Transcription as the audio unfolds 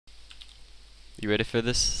You ready for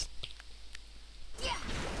this?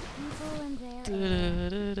 Do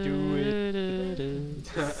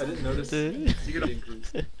it. I didn't notice. You could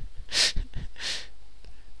increase.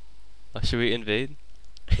 Oh, should we invade?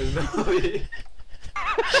 There's no way.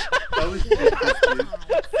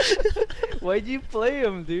 Why'd you play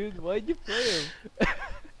him, dude? Why'd you play him?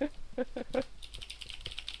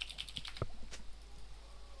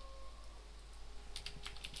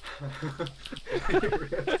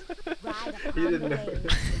 He didn't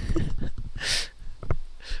notice.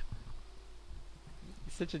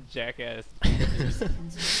 He's such a jackass.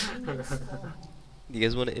 You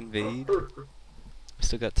guys want to invade? We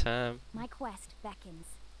still got time. My quest beckons.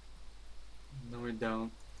 No, we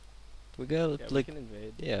don't. We got Yeah, like we can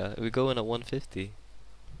invade. yeah, we go in at 150.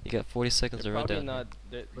 You got 40 seconds They're to run probably down. not.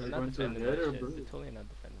 They're Are you not going to defending red that or shit. blue? They're totally not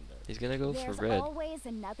defending that. He's gonna go There's for red. always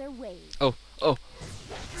another wave. Oh, oh.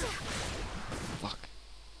 Fuck.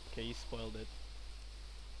 Okay, you spoiled it.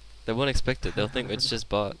 They won't expect it. They'll think it's just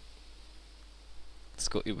bot. Let's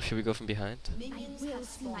go. Should we go from behind? I will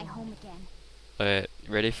see my home again. Alright,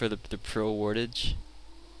 ready for the pro wardage?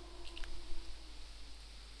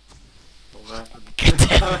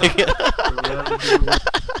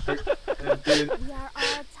 We are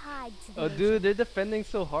all tied to the Oh, dude, they're defending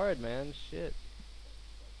so hard, man. Shit.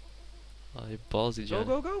 Oh, you ballsy, Go, John.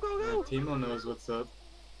 go, go, go, go! Timo knows what's up.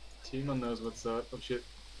 Timo knows what's up. Oh shit.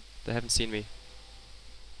 They haven't seen me.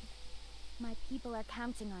 My people are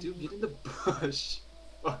counting on Dude, me. get in the bush.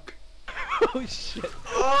 Fuck. Oh shit.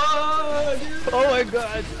 Oh, dude. Oh my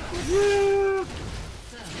god.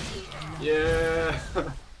 Yeah.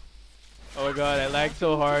 Oh my god, I lagged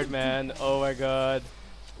so hard, man. Oh my god.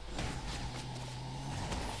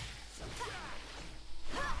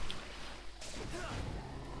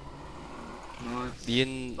 Nice.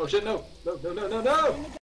 Ian. Oh shit, no. No, no, no, no, no!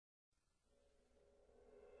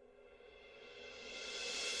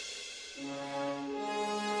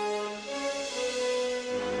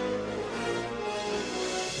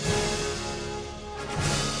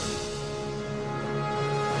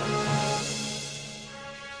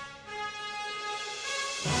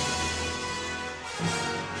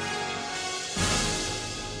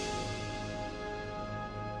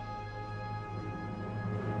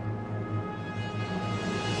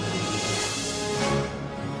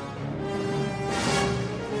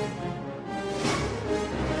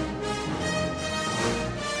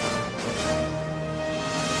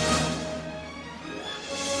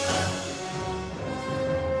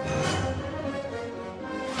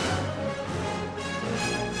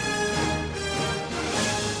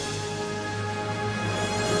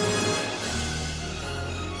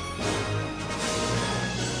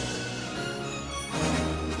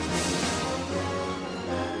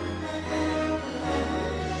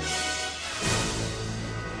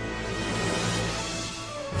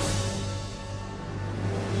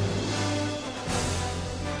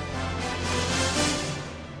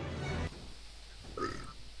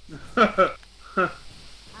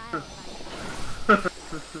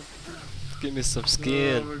 Give me some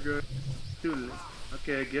skin. Oh my god. Dude,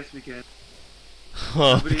 okay, I guess we can.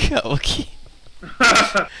 Oh Nobody- god, okay.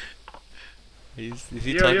 Is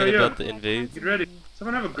he Yo, talking yo, yo. about the invade? Get ready.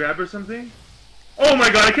 Someone have a grab or something? Oh my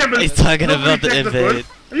god, I can't believe He's talking nobody about the checked invade. bush?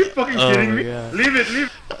 Are you fucking Oh kidding my me? god. Leave it,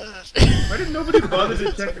 leave Why did nobody bother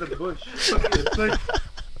to check the bush? It's like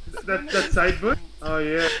that side bush? Oh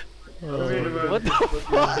yeah. Oh, Wait a minute. What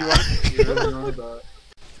the You really want that.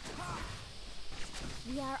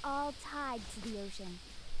 We are all tied to the ocean.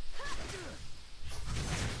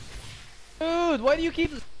 Dude, why do you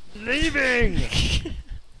keep leaving?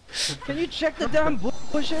 Can you check the damn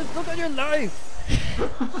bushes? Look at your life!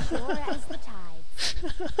 Sure as the tides.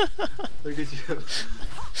 Look at you.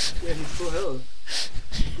 Yeah, he's full health.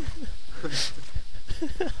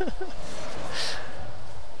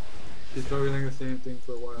 He's probably doing the same thing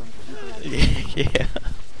for a while. yeah.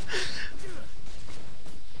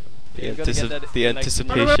 The, You gotta get that the in, like,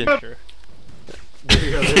 anticipation. picture. There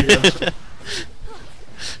you go, there you go.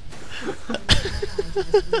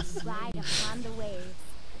 Ride upon the waves.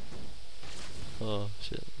 Oh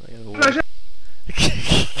shit! I gotta Flash wait.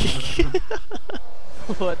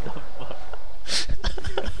 What the fuck?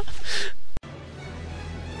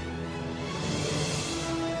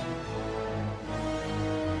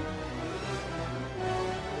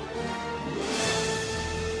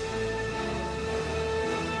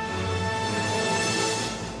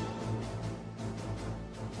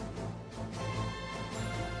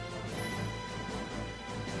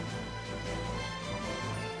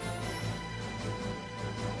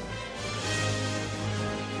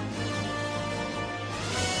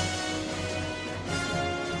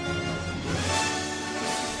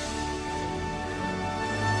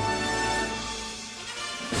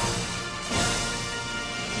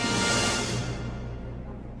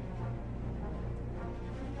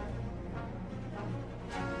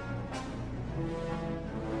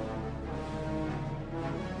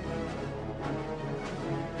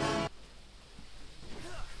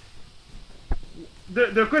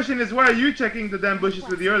 The question is, why are you checking the damn bushes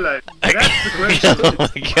with your life? That's the question. Oh my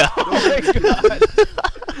god. Oh my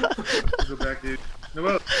god. Go back, dude. No,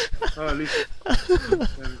 well, oh, at least.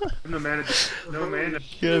 I'm the manager. No man. You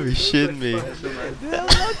gotta be shitting me. So mad. Dude, that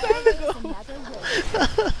was a long time ago.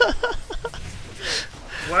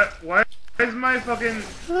 Another way. Why is my fucking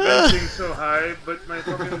thing so high, but my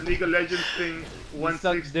fucking League of Legends thing You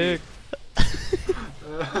suck 160? dick.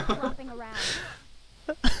 Flopping around.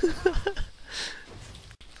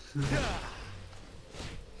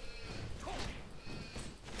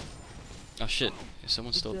 Oh shit.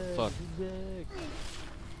 Someone stole the fuck.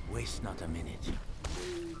 Waste not a minute.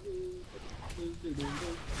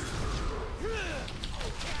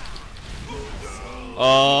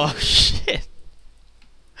 Oh shit.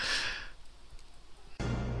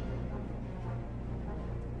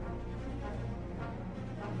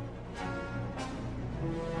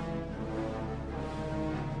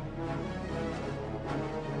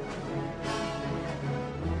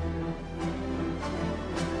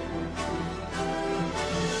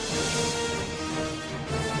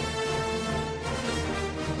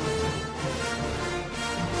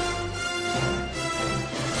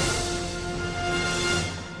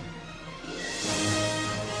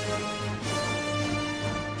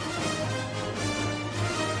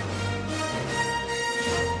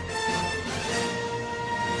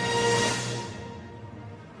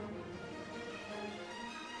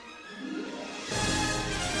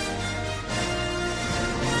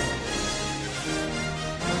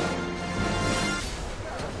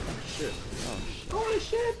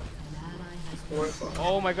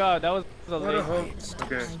 Oh my god, that was a What a late hope.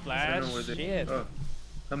 Okay. I splash. know where they- Shit. Oh,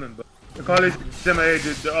 come in, bro. The college MA,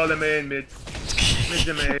 dude. They're all MA and mid. Mid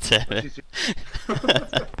MA. Damn it.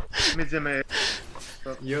 Mid MA.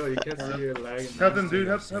 Yo, you can't see your lag. Help him, dude.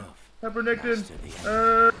 Help Pernectin.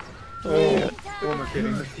 Oh my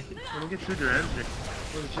kidding. Let me get through your answer.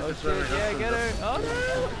 Holy shit, Oh that's why shit, my yeah, health get goes her. up.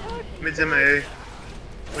 Oh no. Mid's MA.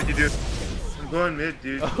 What'd you do? I'm going mid,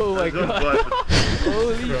 dude. Oh my I was going god. butt,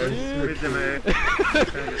 Holy but shit. Mid's MA.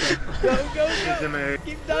 Go, Mid's go. MA.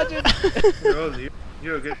 Keep dodging. You're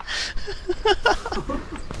you're good.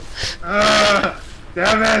 Ah,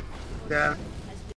 damn it. Damn.